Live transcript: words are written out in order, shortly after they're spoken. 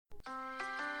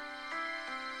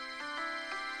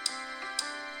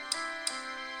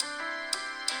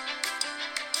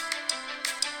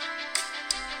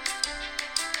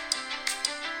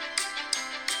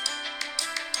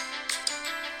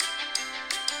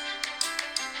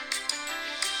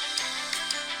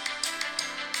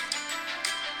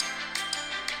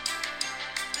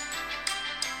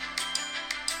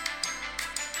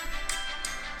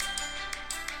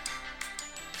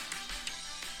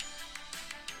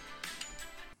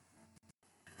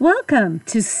Welcome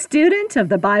to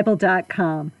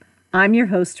studentofthebible.com. I'm your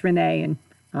host, Renee, and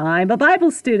I'm a Bible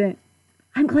student.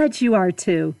 I'm glad you are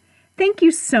too. Thank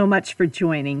you so much for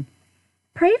joining.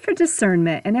 Pray for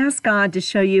discernment and ask God to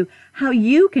show you how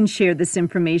you can share this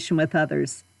information with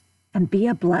others and be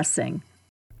a blessing.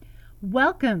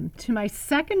 Welcome to my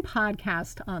second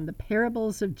podcast on the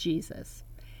parables of Jesus.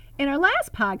 In our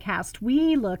last podcast,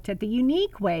 we looked at the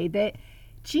unique way that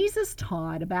Jesus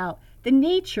taught about the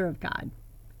nature of God,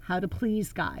 how to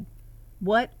please God,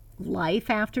 what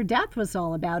life after death was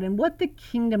all about, and what the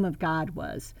kingdom of God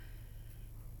was.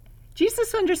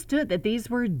 Jesus understood that these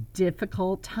were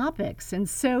difficult topics, and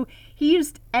so he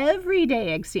used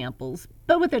everyday examples,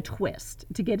 but with a twist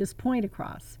to get his point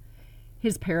across.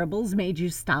 His parables made you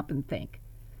stop and think.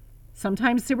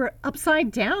 Sometimes they were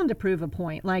upside down to prove a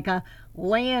point, like a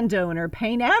landowner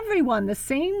paying everyone the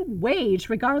same wage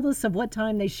regardless of what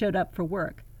time they showed up for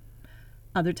work.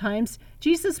 Other times,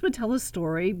 Jesus would tell a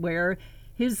story where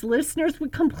his listeners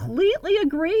would completely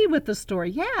agree with the story.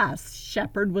 Yes,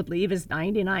 shepherd would leave his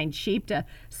 99 sheep to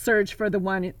search for the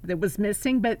one that was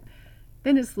missing, but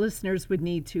then his listeners would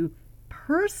need to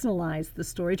personalize the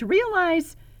story to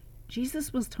realize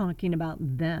Jesus was talking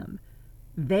about them.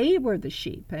 They were the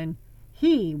sheep, and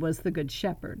he was the good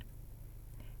shepherd.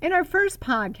 In our first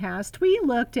podcast, we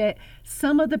looked at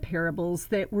some of the parables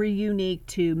that were unique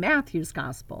to Matthew's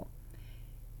gospel.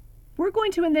 We're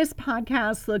going to, in this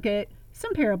podcast, look at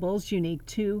some parables unique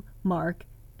to Mark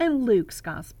and Luke's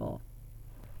gospel.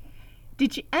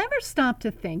 Did you ever stop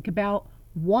to think about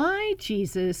why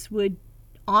Jesus would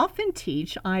often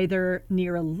teach either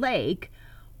near a lake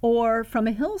or from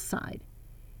a hillside?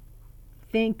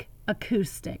 Think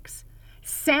acoustics.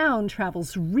 Sound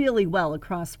travels really well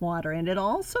across water, and it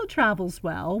also travels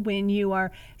well when you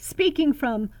are speaking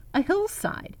from a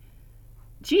hillside.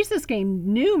 Jesus gave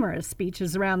numerous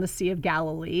speeches around the Sea of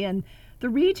Galilee, and the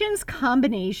region's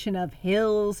combination of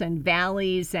hills and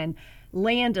valleys and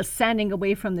land ascending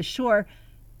away from the shore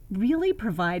really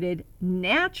provided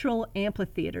natural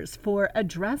amphitheaters for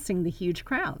addressing the huge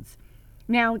crowds.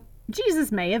 Now,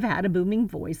 Jesus may have had a booming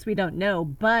voice, we don't know,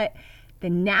 but the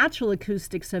natural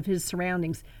acoustics of his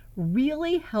surroundings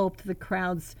really helped the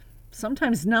crowds,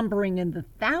 sometimes numbering in the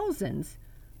thousands,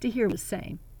 to hear what he was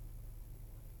saying.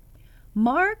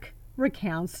 Mark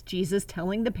recounts Jesus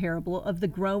telling the parable of the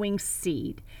growing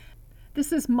seed.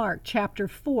 This is Mark chapter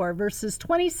 4, verses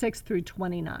 26 through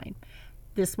 29.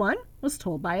 This one was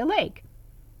told by a lake.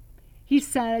 He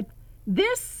said,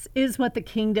 "This is what the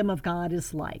kingdom of God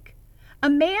is like. A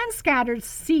man scatters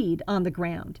seed on the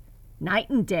ground. Night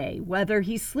and day, whether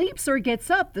he sleeps or gets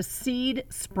up, the seed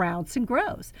sprouts and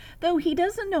grows, though he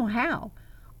doesn't know how.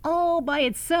 All by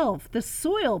itself, the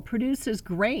soil produces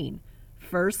grain.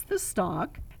 First the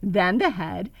stalk, then the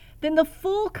head, then the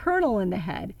full kernel in the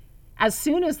head. As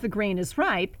soon as the grain is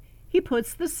ripe, he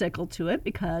puts the sickle to it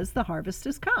because the harvest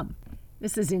has come."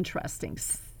 This is interesting,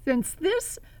 since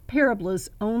this parable is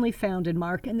only found in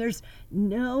Mark, and there's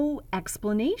no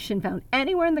explanation found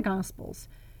anywhere in the Gospels.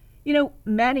 You know,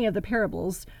 many of the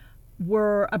parables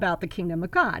were about the kingdom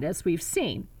of God, as we've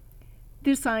seen.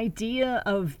 This idea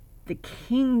of the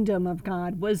kingdom of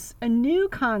God was a new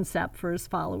concept for his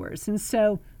followers. And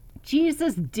so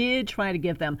Jesus did try to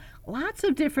give them lots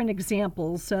of different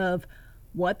examples of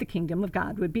what the kingdom of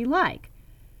God would be like.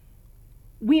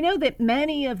 We know that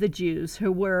many of the Jews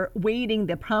who were waiting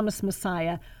the promised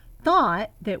Messiah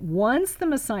thought that once the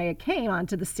Messiah came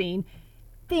onto the scene,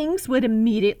 things would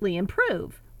immediately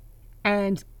improve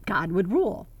and God would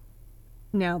rule.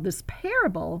 Now, this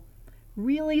parable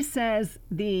really says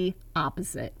the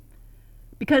opposite.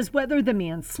 Because whether the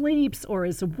man sleeps or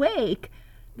is awake,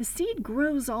 the seed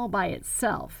grows all by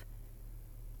itself.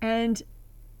 And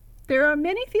there are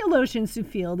many theologians who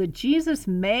feel that Jesus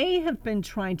may have been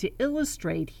trying to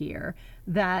illustrate here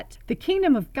that the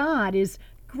kingdom of God is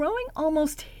growing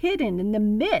almost hidden in the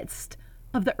midst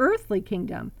of the earthly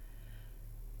kingdom.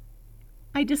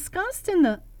 I discussed in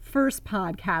the first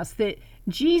podcast that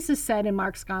Jesus said in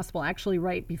Mark's gospel, actually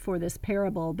right before this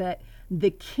parable, that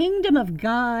the kingdom of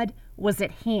God was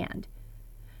at hand.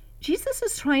 Jesus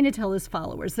is trying to tell his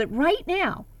followers that right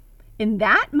now, in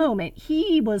that moment,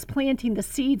 he was planting the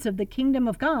seeds of the kingdom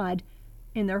of God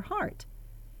in their heart.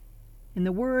 In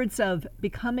the words of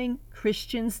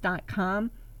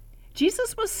becomingchristians.com,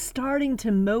 Jesus was starting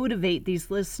to motivate these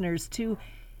listeners to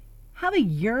have a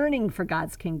yearning for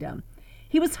God's kingdom.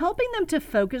 He was helping them to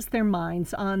focus their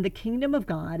minds on the kingdom of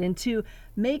God and to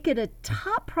make it a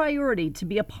top priority to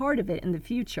be a part of it in the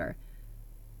future.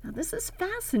 Now, this is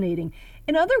fascinating.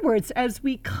 In other words, as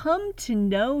we come to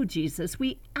know Jesus,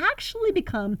 we actually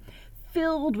become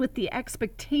filled with the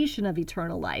expectation of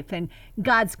eternal life and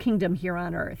God's kingdom here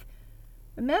on earth.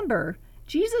 Remember,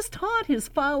 Jesus taught his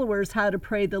followers how to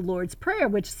pray the Lord's Prayer,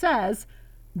 which says,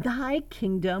 "Thy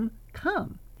kingdom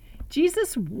come."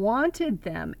 Jesus wanted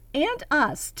them and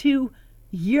us to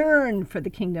yearn for the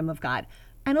kingdom of God,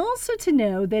 and also to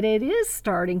know that it is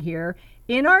starting here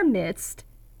in our midst,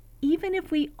 even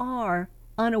if we are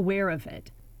unaware of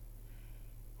it.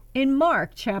 In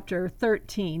Mark chapter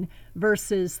 13,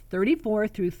 verses 34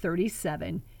 through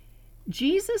 37,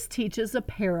 Jesus teaches a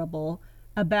parable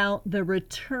about the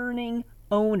returning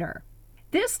owner.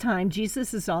 This time,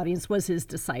 Jesus' audience was his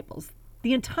disciples.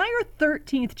 The entire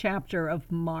 13th chapter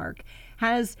of Mark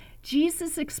has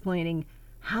Jesus explaining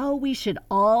how we should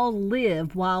all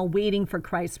live while waiting for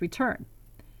Christ's return.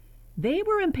 They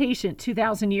were impatient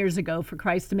 2,000 years ago for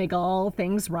Christ to make all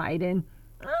things right, and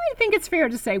I think it's fair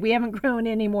to say we haven't grown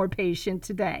any more patient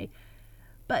today.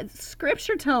 But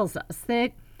Scripture tells us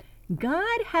that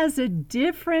God has a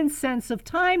different sense of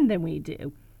time than we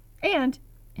do, and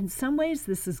in some ways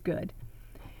this is good.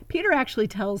 Peter actually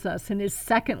tells us in his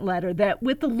second letter that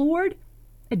with the Lord,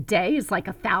 a day is like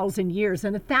 1,000 years,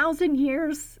 and 1,000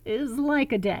 years is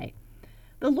like a day.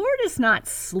 The Lord is not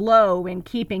slow in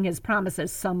keeping his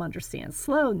promises. Some understand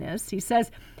slowness. He says,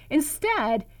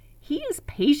 instead, he is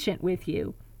patient with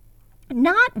you,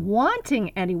 not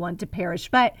wanting anyone to perish,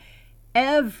 but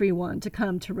everyone to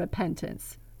come to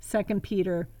repentance. 2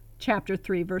 Peter chapter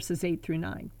 3, verses 8 through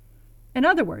 9. In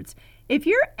other words, if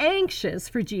you're anxious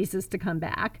for Jesus to come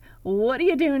back, what are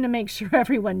you doing to make sure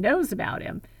everyone knows about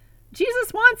him?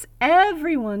 Jesus wants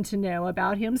everyone to know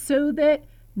about him so that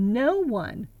no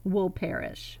one will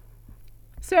perish.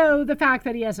 So the fact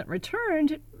that he hasn't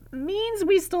returned means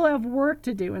we still have work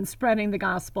to do in spreading the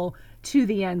gospel to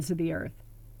the ends of the earth.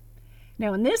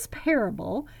 Now, in this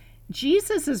parable,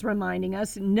 Jesus is reminding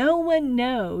us no one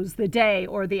knows the day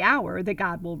or the hour that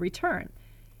God will return.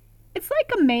 It's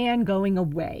like a man going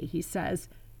away, he says.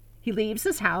 He leaves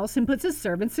his house and puts his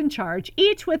servants in charge,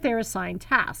 each with their assigned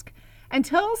task, and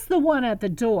tells the one at the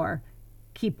door,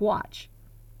 keep watch.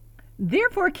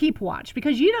 Therefore, keep watch,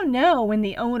 because you don't know when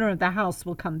the owner of the house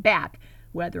will come back,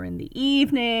 whether in the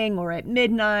evening or at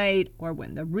midnight or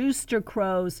when the rooster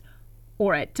crows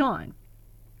or at dawn.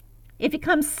 If he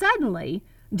comes suddenly,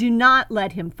 do not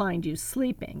let him find you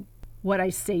sleeping. What I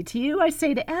say to you, I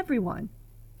say to everyone,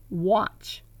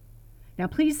 watch. Now,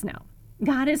 please know,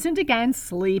 God isn't against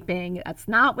sleeping. That's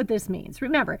not what this means.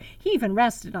 Remember, he even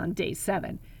rested on day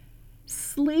 7.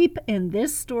 Sleep in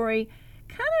this story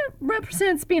kind of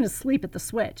represents being asleep at the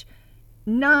switch,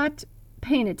 not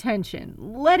paying attention,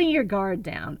 letting your guard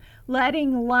down,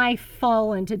 letting life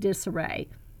fall into disarray,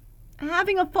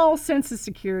 having a false sense of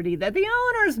security that the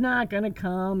owner's not going to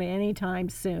come anytime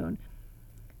soon.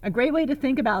 A great way to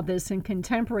think about this in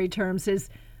contemporary terms is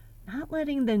not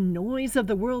letting the noise of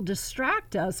the world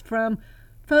distract us from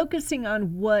focusing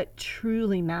on what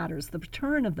truly matters, the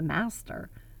return of the Master.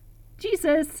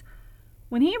 Jesus,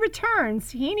 when he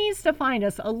returns, he needs to find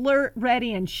us alert,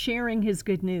 ready, and sharing his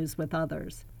good news with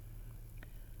others.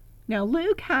 Now,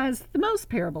 Luke has the most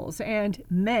parables, and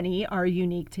many are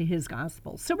unique to his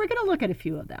gospel. So we're going to look at a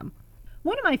few of them.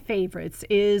 One of my favorites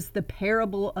is the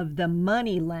parable of the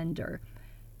money lender.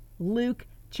 Luke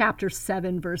chapter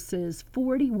 7, verses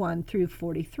 41 through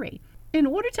 43. In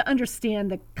order to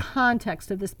understand the context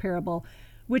of this parable,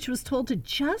 which was told to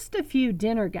just a few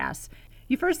dinner guests,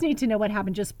 you first need to know what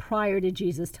happened just prior to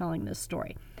Jesus telling this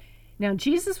story. Now,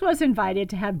 Jesus was invited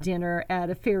to have dinner at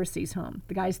a Pharisee's home.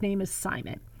 The guy's name is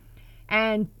Simon.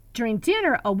 And during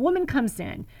dinner, a woman comes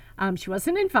in. She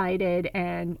wasn't invited,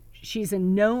 and she's a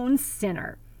known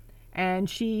sinner. And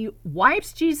she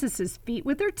wipes Jesus' feet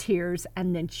with her tears,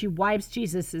 and then she wipes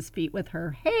Jesus' feet with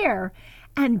her hair,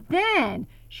 and then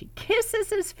she kisses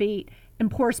his feet and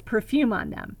pours perfume on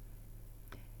them.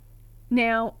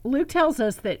 Now, Luke tells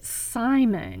us that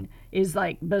Simon is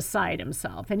like beside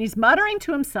himself, and he's muttering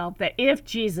to himself that if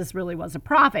Jesus really was a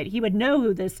prophet, he would know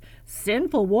who this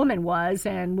sinful woman was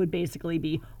and would basically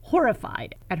be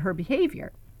horrified at her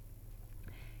behavior.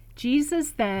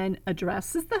 Jesus then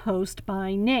addresses the host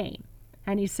by name,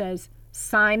 and he says,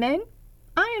 Simon,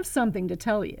 I have something to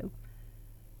tell you.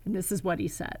 And this is what he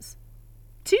says.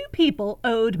 2 people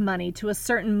owed money to a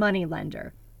certain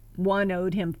moneylender. One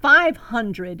owed him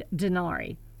 500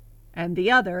 denarii, and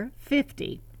the other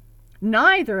 50.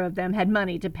 Neither of them had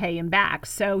money to pay him back,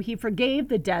 so he forgave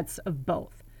the debts of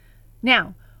both.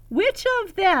 Now, which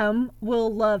of them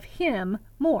will love him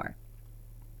more?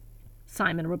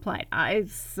 Simon replied, I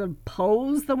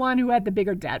suppose the one who had the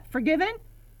bigger debt forgiven?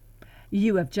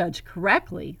 You have judged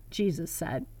correctly, Jesus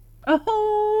said.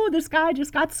 Oh, this guy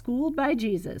just got schooled by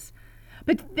Jesus.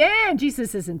 But then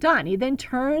Jesus isn't done. He then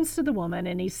turns to the woman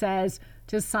and he says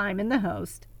to Simon the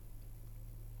host,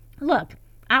 look,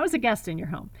 I was a guest in your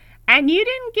home, and you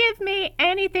didn't give me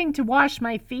anything to wash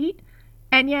my feet.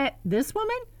 And yet this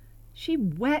woman, she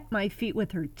wet my feet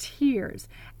with her tears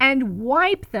and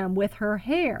wiped them with her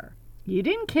hair. You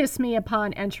didn't kiss me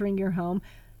upon entering your home,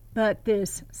 but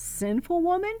this sinful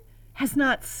woman has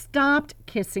not stopped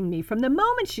kissing me from the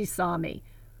moment she saw me.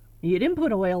 You didn't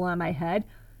put oil on my head,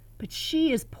 but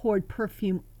she has poured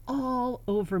perfume all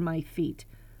over my feet.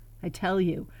 I tell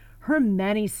you, her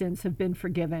many sins have been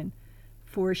forgiven,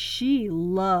 for she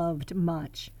loved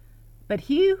much. But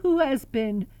he who has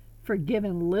been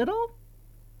forgiven little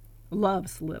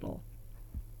loves little.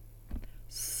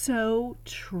 So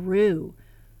true.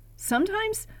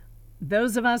 Sometimes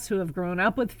those of us who have grown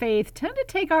up with faith tend to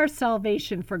take our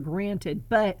salvation for granted,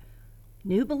 but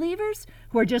new believers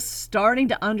who are just starting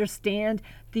to understand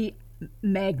the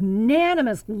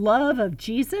magnanimous love of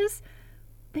Jesus,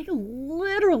 they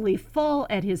literally fall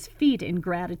at his feet in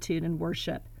gratitude and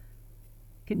worship.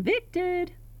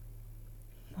 Convicted.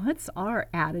 What's our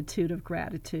attitude of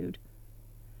gratitude?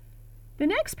 The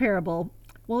next parable,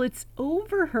 well, it's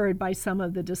overheard by some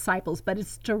of the disciples, but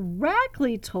it's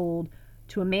directly told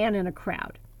to a man in a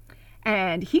crowd.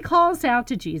 And he calls out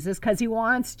to Jesus because he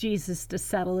wants Jesus to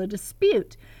settle a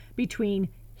dispute between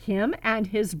him and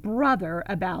his brother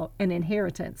about an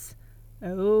inheritance.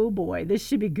 Oh boy, this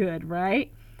should be good,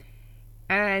 right?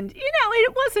 And,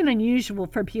 it wasn't unusual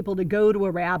for people to go to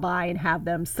a rabbi and have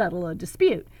them settle a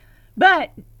dispute.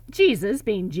 But Jesus,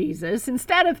 being Jesus,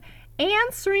 instead of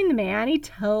answering the man, he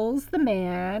tells the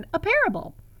man a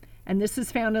parable. And this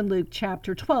is found in Luke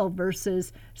chapter 12,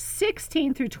 verses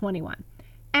 16 through 21.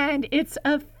 And it's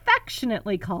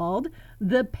affectionately called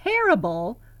the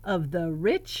parable of the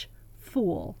rich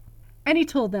fool. And he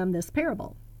told them this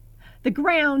parable. The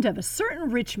ground of a certain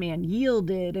rich man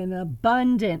yielded an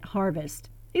abundant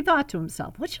harvest. He thought to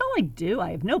himself, what shall I do?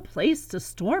 I have no place to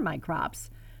store my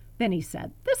crops. Then he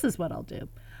said, this is what I'll do.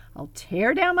 I'll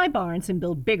tear down my barns and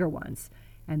build bigger ones,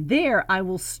 and there I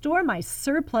will store my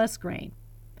surplus grain.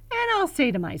 And I'll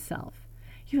say to myself,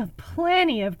 you have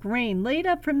plenty of grain laid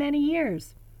up for many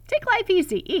years. Take life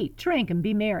easy, eat, drink, and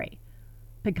be merry.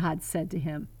 But God said to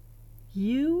him,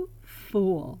 you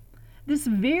fool, this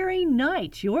very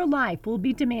night your life will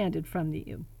be demanded from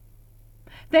you.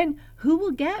 Then who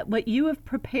will get what you have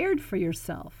prepared for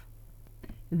yourself?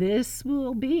 This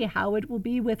will be how it will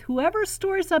be with whoever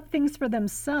stores up things for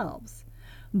themselves,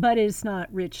 but is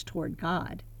not rich toward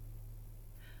God.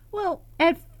 Well,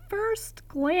 at first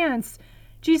glance,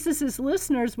 Jesus'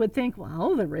 listeners would think,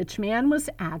 well, the rich man was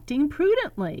acting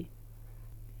prudently.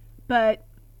 But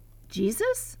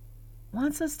Jesus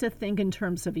wants us to think in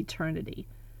terms of eternity.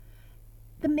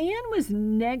 The man was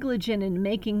negligent in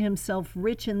making himself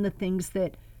rich in the things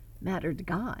that mattered to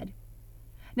God.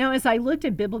 Now, as I looked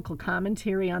at biblical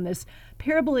commentary on this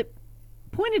parable, it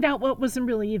pointed out what wasn't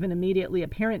really even immediately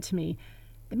apparent to me.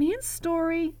 The man's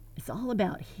story is all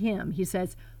about him. He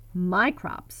says, my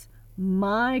crops,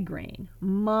 my grain,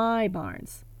 my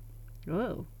barns.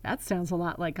 Oh, that sounds a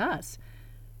lot like us.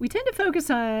 We tend to focus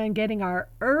on getting our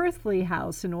earthly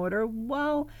house in order,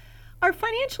 while our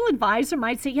financial advisor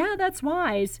might say, yeah, that's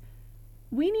wise.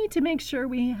 We need to make sure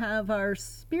we have our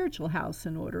spiritual house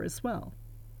in order as well.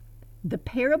 The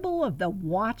parable of the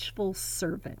watchful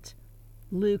servant,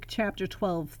 Luke chapter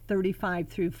 12, 35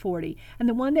 through 40. And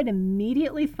the one that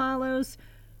immediately follows,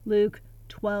 Luke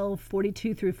 12,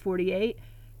 42 through 48,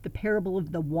 the parable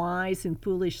of the wise and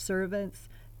foolish servants.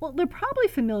 Well, they're probably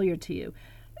familiar to you.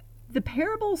 The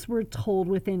parables were told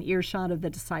within earshot of the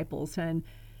disciples, and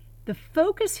the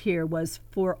focus here was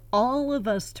for all of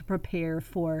us to prepare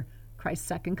for Christ's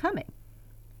second coming.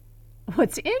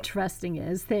 What's interesting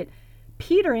is that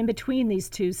Peter, in between these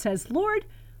two, says, Lord,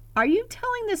 are you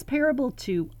telling this parable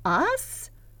to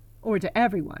us or to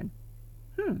everyone?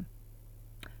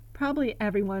 Probably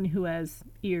everyone who has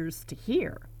ears to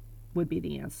hear would be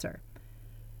the answer.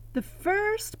 The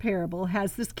first parable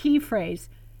has this key phrase,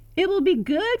 it will be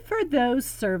good for those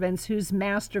servants whose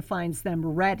master finds them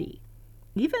ready,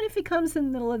 even if he comes in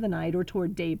the middle of the night or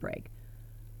toward daybreak.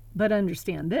 But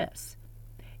understand this.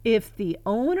 If the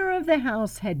owner of the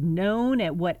house had known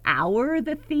at what hour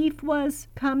the thief was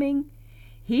coming,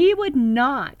 he would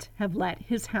not have let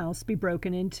his house be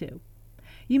broken into.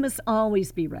 You must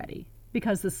always be ready,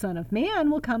 because the Son of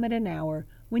Man will come at an hour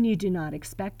when you do not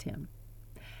expect him.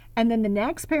 And then the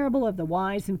next parable of the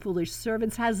wise and foolish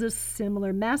servants has a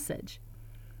similar message.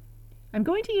 I'm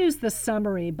going to use the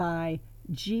summary by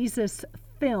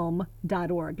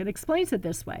JesusFilm.org. It explains it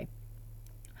this way.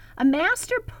 A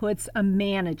master puts a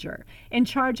manager in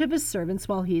charge of his servants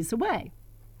while he's away.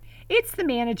 It's the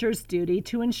manager's duty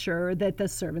to ensure that the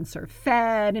servants are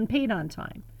fed and paid on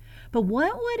time. But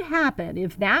what would happen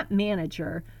if that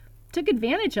manager took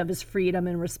advantage of his freedom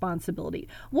and responsibility?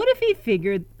 What if he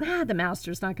figured, the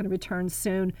master's not going to return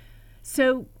soon,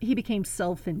 so he became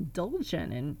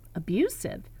self-indulgent and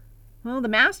abusive? Well, the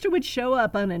master would show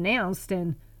up unannounced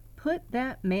and put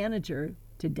that manager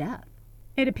to death.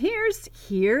 It appears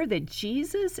here that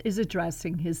Jesus is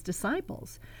addressing his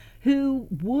disciples, who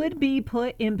would be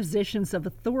put in positions of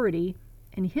authority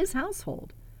in his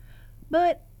household.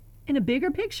 But in a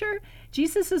bigger picture,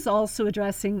 Jesus is also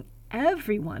addressing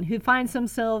everyone who finds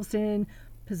themselves in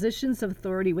positions of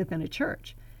authority within a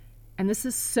church. And this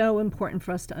is so important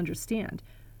for us to understand,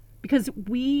 because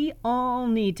we all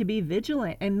need to be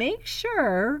vigilant and make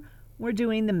sure we're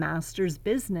doing the master's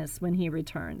business when he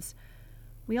returns.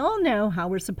 We all know how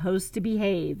we're supposed to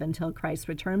behave until Christ's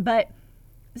return, but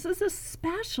this is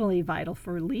especially vital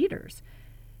for leaders.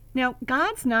 Now,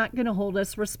 God's not going to hold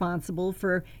us responsible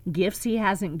for gifts he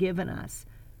hasn't given us,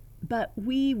 but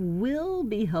we will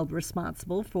be held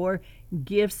responsible for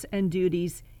gifts and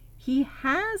duties he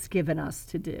has given us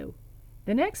to do.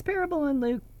 The next parable in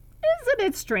Luke is a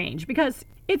bit strange because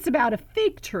it's about a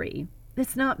fig tree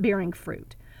that's not bearing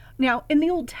fruit. Now, in the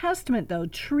Old Testament, though,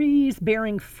 trees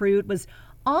bearing fruit was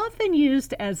often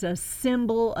used as a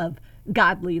symbol of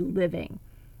godly living.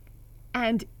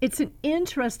 And it's an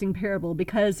interesting parable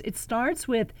because it starts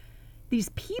with these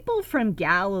people from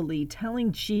Galilee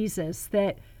telling Jesus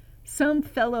that some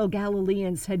fellow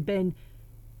Galileans had been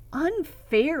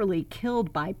unfairly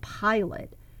killed by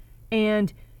Pilate.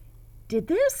 And did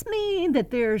this mean that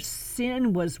their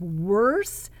sin was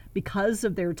worse because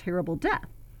of their terrible death?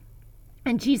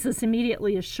 And Jesus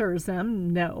immediately assures them,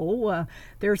 no,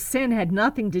 their sin had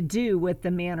nothing to do with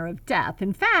the manner of death.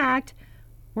 In fact,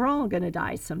 we're all going to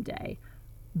die someday,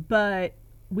 but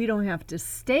we don't have to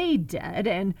stay dead.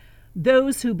 And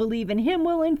those who believe in him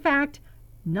will, in fact,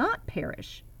 not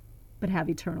perish, but have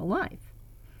eternal life.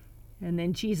 And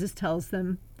then Jesus tells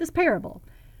them this parable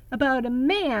about a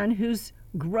man who's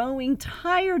growing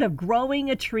tired of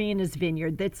growing a tree in his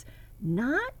vineyard that's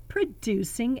not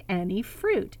producing any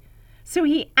fruit. So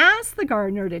he asked the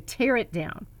gardener to tear it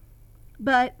down.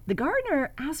 But the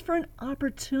gardener asked for an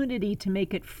opportunity to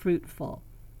make it fruitful.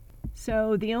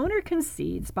 So the owner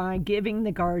concedes by giving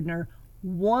the gardener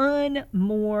one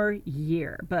more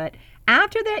year. But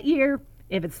after that year,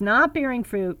 if it's not bearing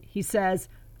fruit, he says,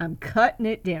 I'm cutting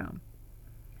it down.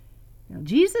 Now,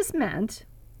 Jesus meant,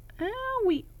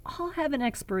 we all have an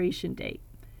expiration date.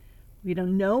 We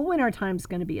don't know when our time's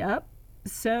going to be up.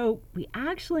 So we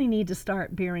actually need to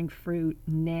start bearing fruit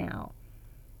now.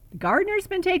 The gardener's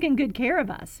been taking good care of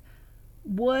us.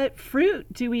 What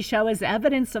fruit do we show as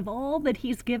evidence of all that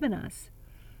he's given us?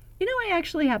 I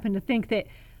actually happen to think that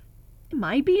it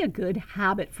might be a good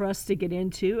habit for us to get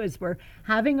into as we're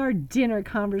having our dinner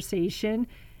conversation,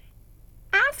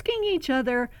 asking each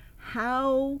other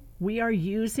how we are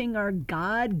using our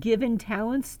God-given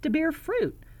talents to bear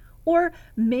fruit. Or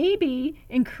maybe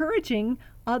encouraging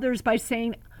others by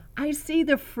saying, I see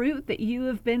the fruit that you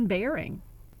have been bearing.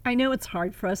 I know it's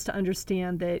hard for us to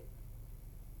understand that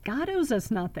God owes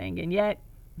us nothing, and yet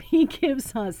he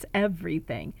gives us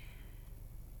everything.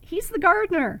 He's the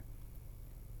gardener.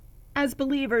 As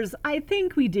believers, I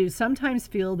think we do sometimes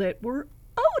feel that we're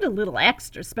owed a little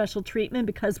extra special treatment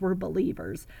because we're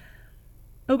believers.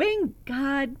 Obeying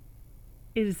God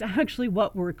is actually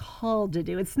what we're called to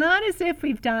do. It's not as if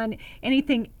we've done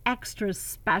anything extra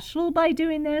special by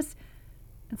doing this.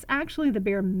 It's actually the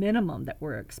bare minimum that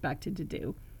we're expected to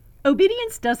do.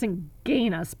 Obedience doesn't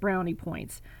gain us brownie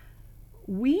points.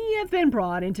 We have been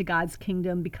brought into God's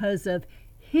kingdom because of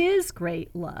his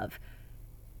great love,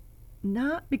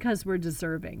 not because we're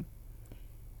deserving.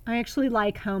 I actually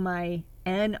like how my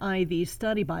NIV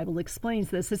study Bible explains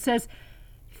this. It says,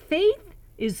 faith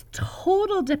is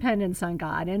total dependence on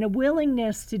God and a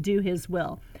willingness to do his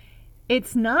will.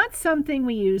 It's not something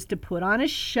we use to put on a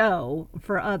show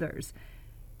for others.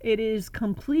 It is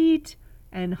complete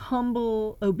and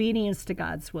humble obedience to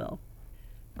God's will.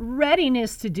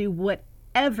 Readiness to do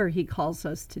whatever he calls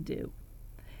us to do.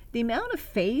 The amount of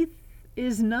faith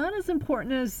is not as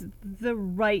important as the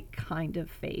right kind of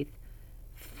faith.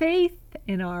 Faith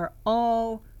in our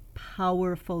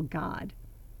all-powerful God.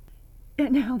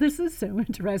 And now this is so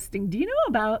interesting. Do you know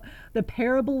about the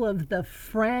parable of the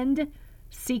friend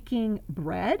seeking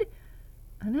bread?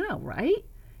 I know, right?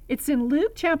 It's in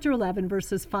Luke chapter 11,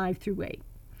 verses 5 through 8.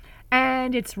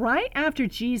 And it's right after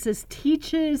Jesus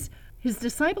teaches his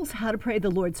disciples how to pray the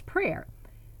Lord's Prayer.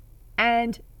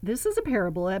 And This is a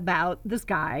parable about this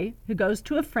guy who goes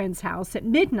to a friend's house at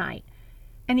midnight,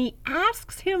 and he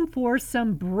asks him for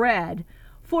some bread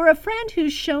for a friend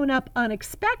who's shown up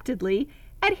unexpectedly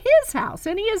at his house,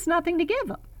 and he has nothing to give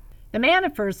him. The man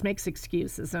at first makes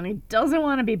excuses, and he doesn't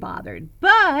want to be bothered,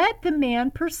 but the man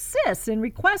persists in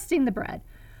requesting the bread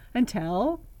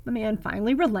until the man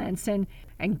finally relents and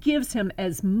gives him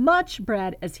as much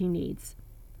bread as he needs.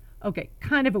 Okay,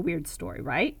 kind of a weird story,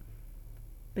 right?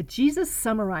 But Jesus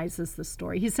summarizes the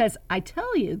story. He says, I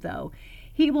tell you, though,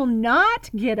 he will not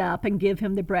get up and give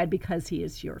him the bread because he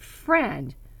is your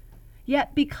friend.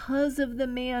 Yet because of the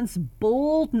man's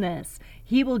boldness,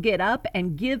 he will get up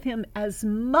and give him as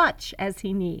much as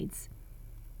he needs.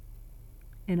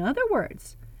 In other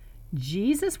words,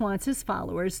 Jesus wants his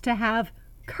followers to have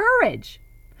courage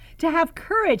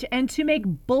and to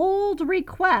make bold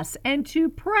requests and to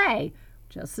pray,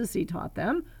 just as he taught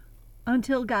them,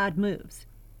 until God moves.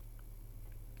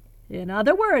 In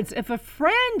other words, if a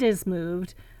friend is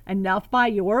moved enough by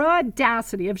your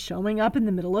audacity of showing up in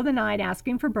the middle of the night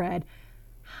asking for bread,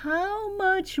 how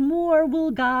much more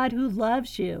will God who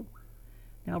loves you?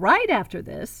 Now, right after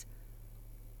this,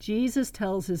 Jesus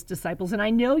tells his disciples, and I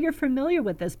know you're familiar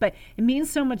with this, but it means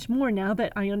so much more now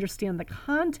that I understand the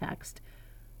context.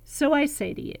 So I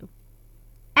say to you,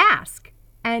 ask,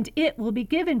 and it will be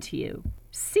given to you.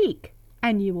 Seek,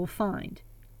 and you will find.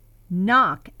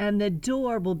 Knock, and the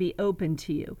door will be opened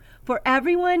to you. For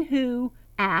everyone who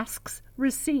asks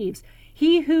receives.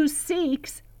 He who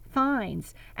seeks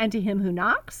finds. And to him who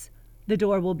knocks, the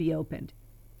door will be opened.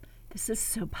 This is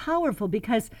so powerful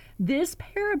because this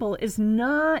parable is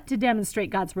not to demonstrate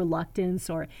God's reluctance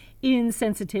or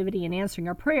insensitivity in answering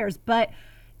our prayers, but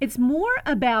it's more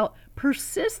about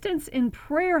persistence in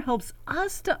prayer helps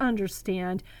us to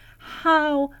understand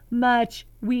how much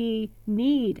we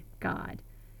need God.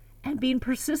 And being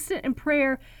persistent in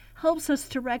prayer helps us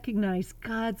to recognize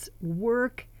God's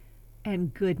work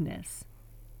and goodness.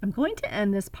 I'm going to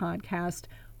end this podcast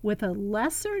with a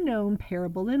lesser-known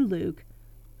parable in Luke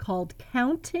called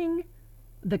Counting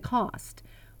the Cost.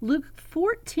 Luke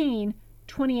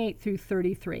 14:28 through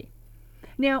 33.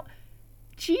 Now,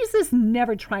 Jesus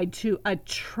never tried to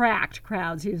attract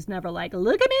crowds. He was never like,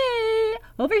 look at me,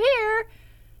 over here.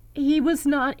 He was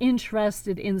not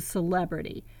interested in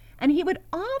celebrity. And he would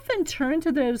often turn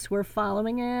to those who were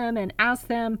following him and ask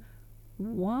them,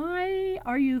 why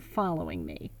are you following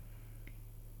me?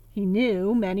 He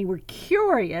knew many were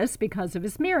curious because of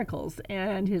his miracles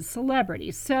and his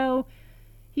celebrity. So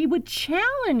he would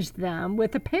challenge them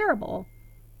with a parable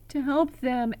to help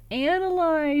them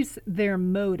analyze their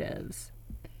motives.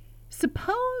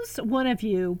 Suppose one of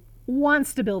you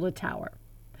wants to build a tower.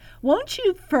 Won't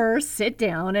you first sit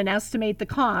down and estimate the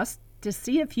cost to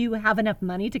see if you have enough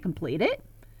money to complete it?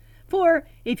 For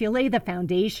if you lay the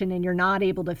foundation and you're not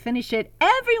able to finish it,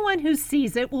 everyone who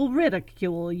sees it will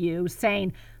ridicule you,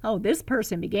 saying, oh, this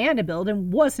person began to build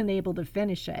and wasn't able to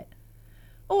finish it.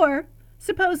 Or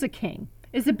suppose a king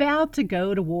is about to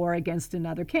go to war against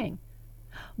another king.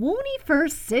 Won't he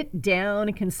first sit down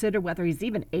and consider whether he's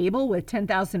even able with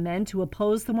 10,000 men to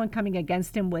oppose the one coming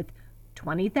against him with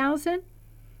 20,000?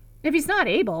 If he's not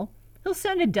able, he'll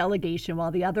send a delegation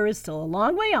while the other is still a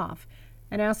long way off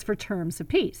and ask for terms of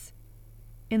peace.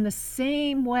 In the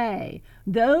same way,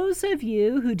 those of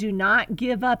you who do not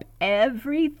give up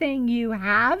everything you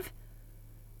have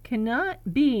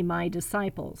cannot be my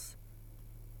disciples.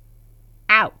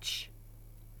 Ouch.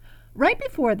 Right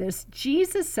before this,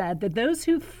 Jesus said that those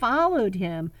who followed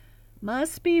him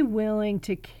must be willing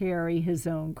to carry his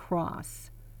own cross.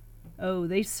 Oh,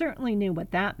 they certainly knew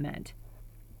what that meant.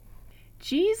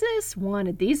 Jesus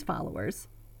wanted these followers,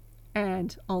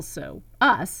 and also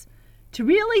us, to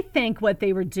really think what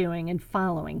they were doing in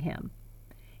following him.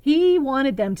 He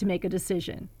wanted them to make a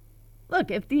decision.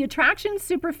 Look, if the attraction's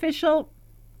superficial,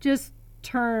 just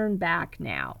turn back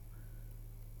now.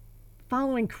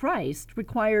 Following Christ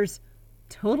requires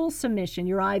total submission.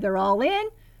 You're either all in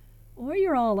or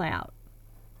you're all out.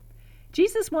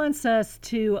 Jesus wants us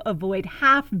to avoid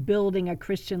half building a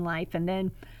Christian life and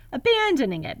then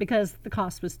abandoning it because the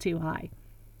cost was too high.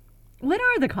 What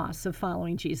are the costs of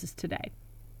following Jesus today?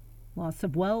 Loss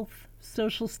of wealth,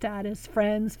 social status,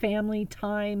 friends, family,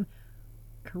 time,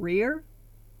 career?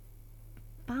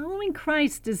 Following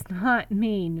Christ does not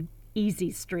mean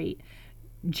easy street.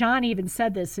 John even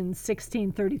said this in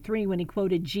 16:33 when he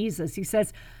quoted Jesus. He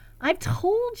says, I've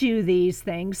told you these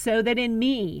things so that in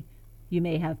me you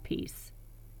may have peace.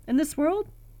 In this world,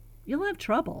 you'll have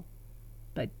trouble,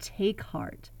 but take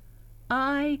heart.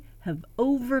 I have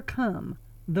overcome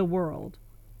the world.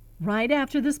 Right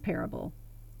after this parable,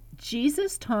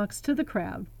 Jesus talks to the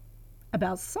crowd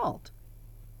about salt.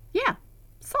 Yeah,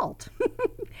 salt.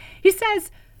 He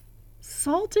says,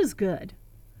 salt is good,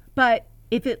 but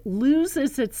if it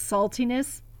loses its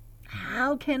saltiness,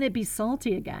 how can it be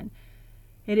salty again?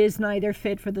 It is neither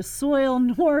fit for the soil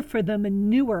nor for the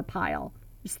manure pile.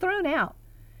 It's thrown out.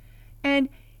 And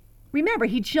remember,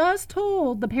 he just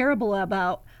told the parable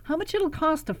about how much it'll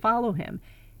cost to follow him.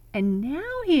 And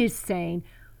now he is saying,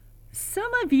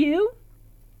 some of you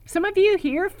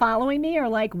here following me are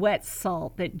like wet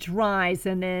salt that dries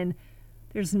and then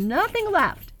there's nothing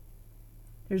left.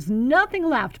 There's nothing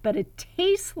left but a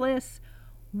tasteless,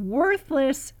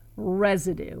 worthless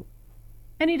residue.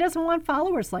 And he doesn't want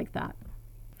followers like that.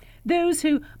 Those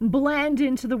who blend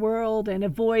into the world and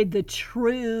avoid the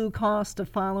true cost of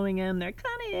following him, they're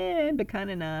kind of in, but kind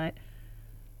of not.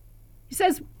 He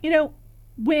says,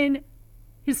 when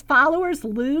his followers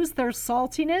lose their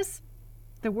saltiness,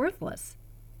 they're worthless.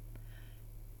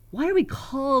 Why are we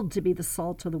called to be the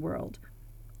salt of the world?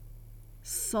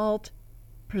 Salt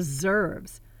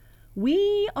preserves.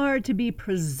 We are to be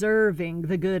preserving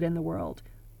the good in the world.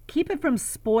 Keep it from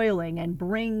spoiling and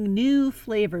bring new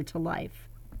flavor to life.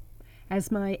 As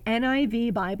my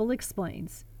NIV Bible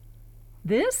explains,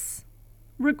 this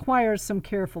requires some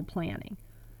careful planning,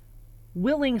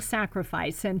 willing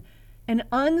sacrifice, and an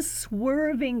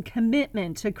unswerving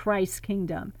commitment to Christ's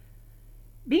kingdom.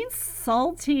 Being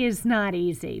salty is not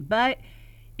easy, but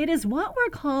it is what we're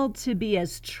called to be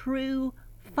as true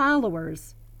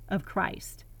followers of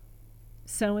Christ.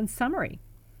 So in summary,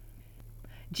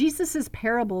 Jesus'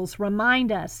 parables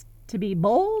remind us to be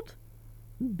bold,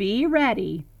 be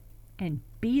ready, and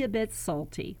be a bit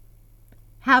salty.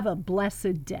 Have a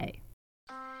blessed day.